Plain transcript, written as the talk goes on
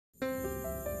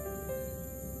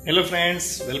Hello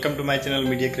friends, welcome to my channel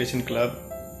Media Creation Club.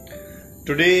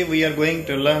 Today we are going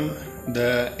to learn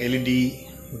the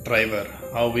LED driver,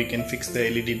 how we can fix the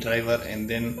LED driver, and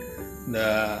then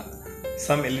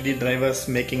some LED drivers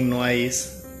making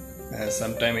noise,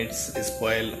 sometime it's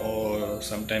spoiled or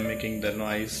sometime making the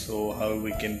noise, so how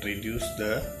we can reduce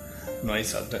the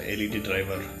noise of the LED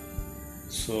driver.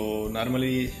 So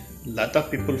normally lot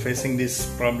of people facing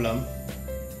this problem,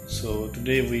 so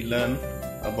today we learn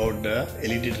about the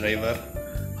LED driver,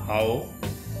 how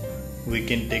we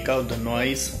can take out the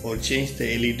noise or change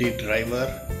the LED driver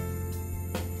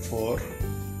for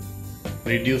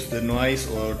reduce the noise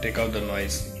or take out the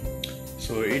noise.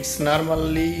 So it's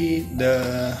normally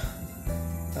the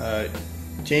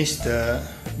change the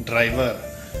driver,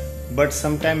 but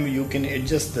sometimes you can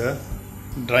adjust the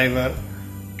driver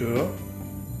to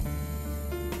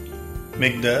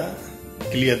make the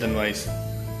clear the noise.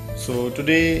 So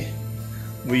today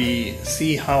we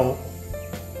see how.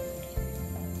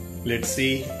 Let's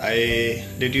see.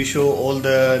 Did you show all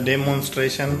the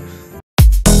demonstration?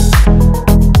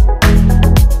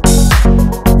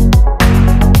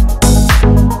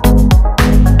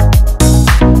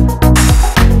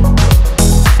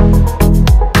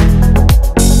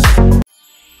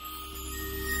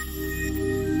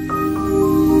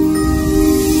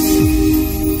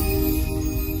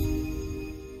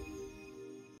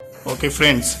 Okay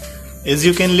friends, as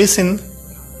you can listen,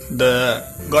 the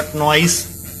got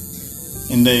noise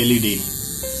in the LED.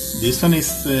 This one is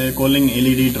calling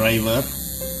LED driver.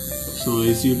 So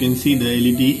as you can see, the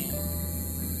LED,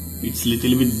 it's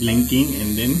little bit blinking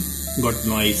and then got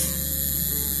noise.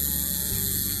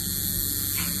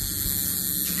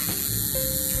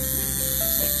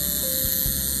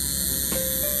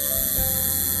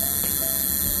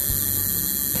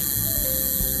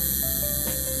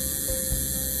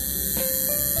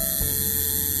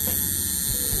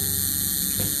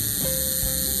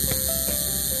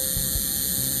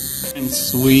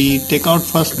 We take out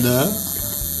first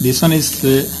this one is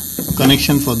the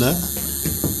connection for the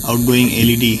outgoing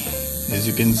LED. As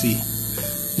you can see,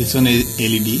 this one is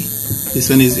LED, this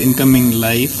one is incoming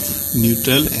live,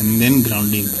 neutral, and then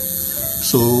grounding.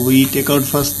 So we take out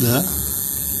first the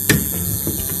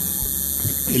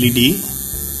LED.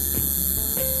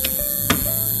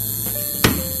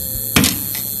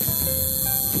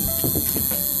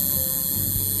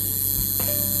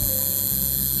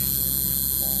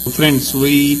 Friends,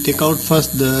 we take out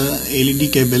first the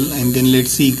LED cable and then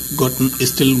let's see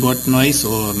still got noise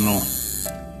or no.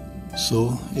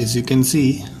 So as you can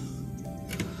see,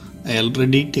 I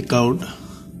already take out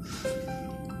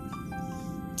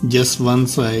just one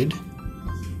side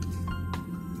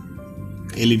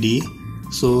LED,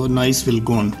 so noise will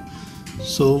gone.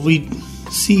 So we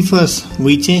see first,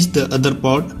 we change the other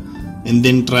part and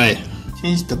then try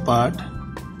change the part.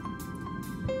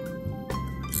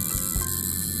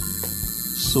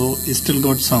 So it still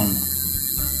got sound.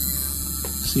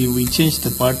 See, we changed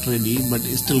the part ready, but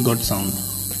it still got sound.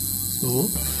 So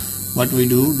what we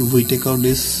do, we take out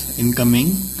this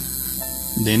incoming,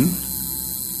 then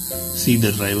see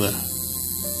the driver.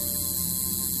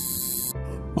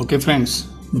 Okay friends,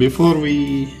 before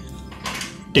we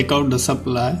take out the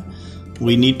supply,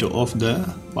 we need to off the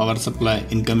power supply,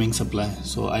 incoming supply.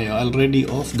 So I already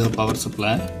off the power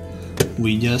supply.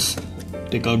 We just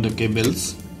take out the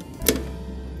cables.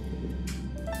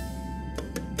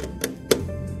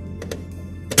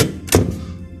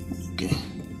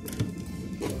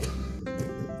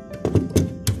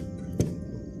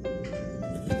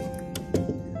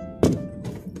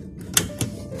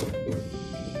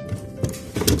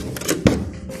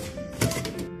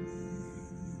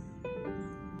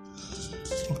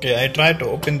 Okay, I try to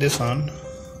open this one,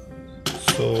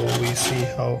 so we see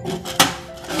how.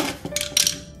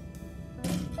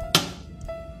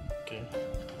 Okay.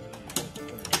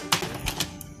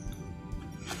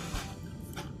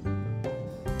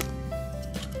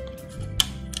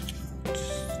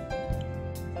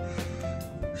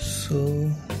 So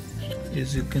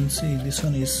as you can see, this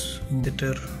one is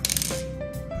better.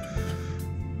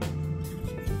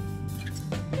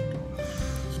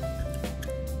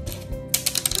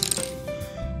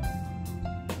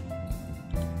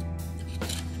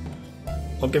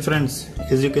 Okay friends,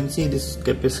 as you can see, this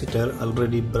capacitor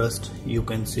already burst. You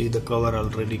can see the cover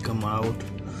already come out.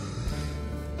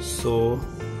 So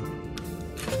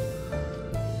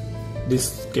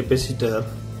this capacitor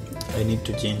I need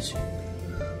to change.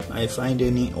 I find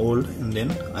any old and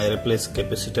then I replace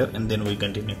capacitor and then we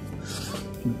continue.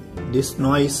 This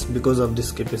noise because of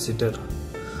this capacitor.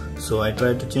 So I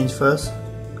try to change first.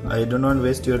 I do not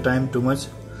waste your time too much.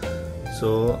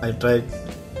 So I try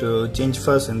to change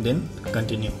first and then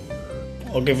continue.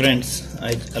 Okay friends,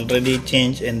 I already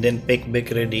changed and then pack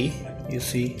back ready. You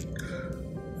see,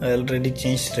 I already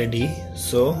changed ready.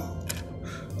 So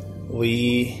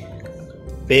we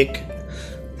pack,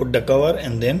 put the cover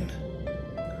and then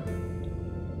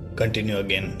continue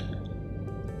again.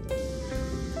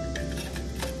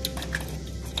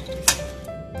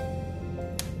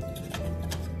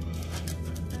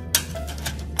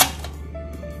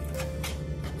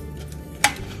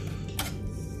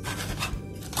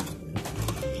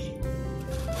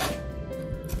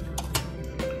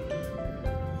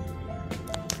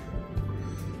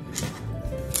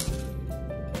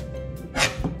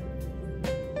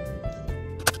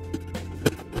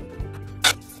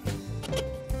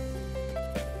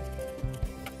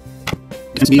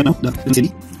 Now the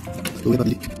LCD. So we have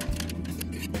the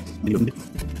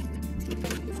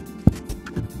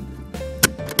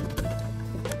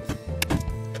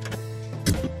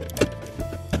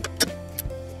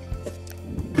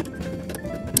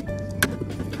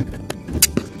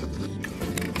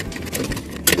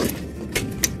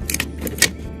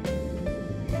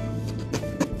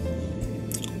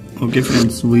okay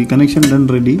friends, we connection done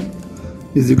ready.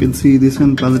 As you can see, this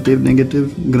one positive,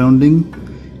 negative, grounding,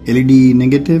 LED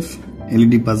negative,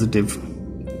 LED positive.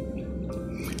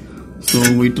 So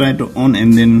we try to on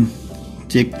and then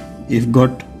check if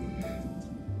got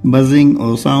buzzing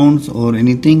or sounds or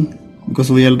anything,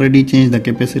 because we already changed the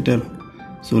capacitor.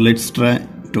 So let's try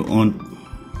to on.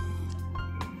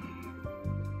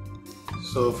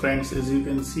 So friends, as you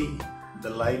can see,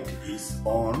 the light is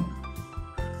on.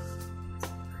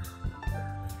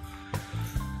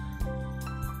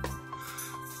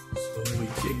 So we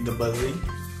check the buzzing.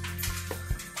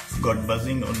 Got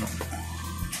buzzing or no?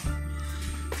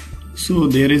 So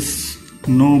there is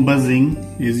no buzzing.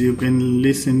 As you can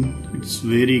listen, it's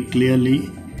very clearly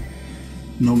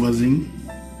no buzzing.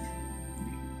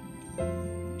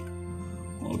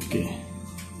 Okay.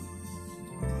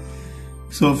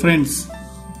 So friends,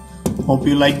 hope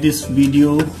you like this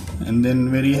video and then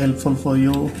very helpful for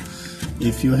you.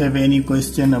 If you have any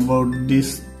question about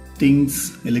these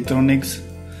things, electronics,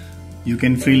 you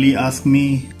can freely ask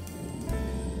me.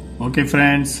 Okay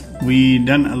friends, we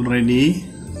done already.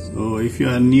 So if you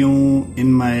are new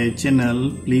in my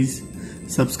channel, please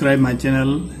subscribe my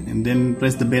channel and then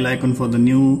press the bell icon for the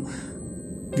new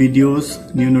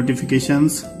videos, new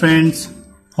notifications. Friends,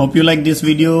 hope you like this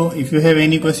video. If you have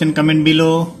any question, comment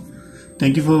below.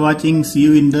 Thank you for watching. See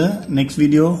you in the next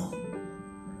video.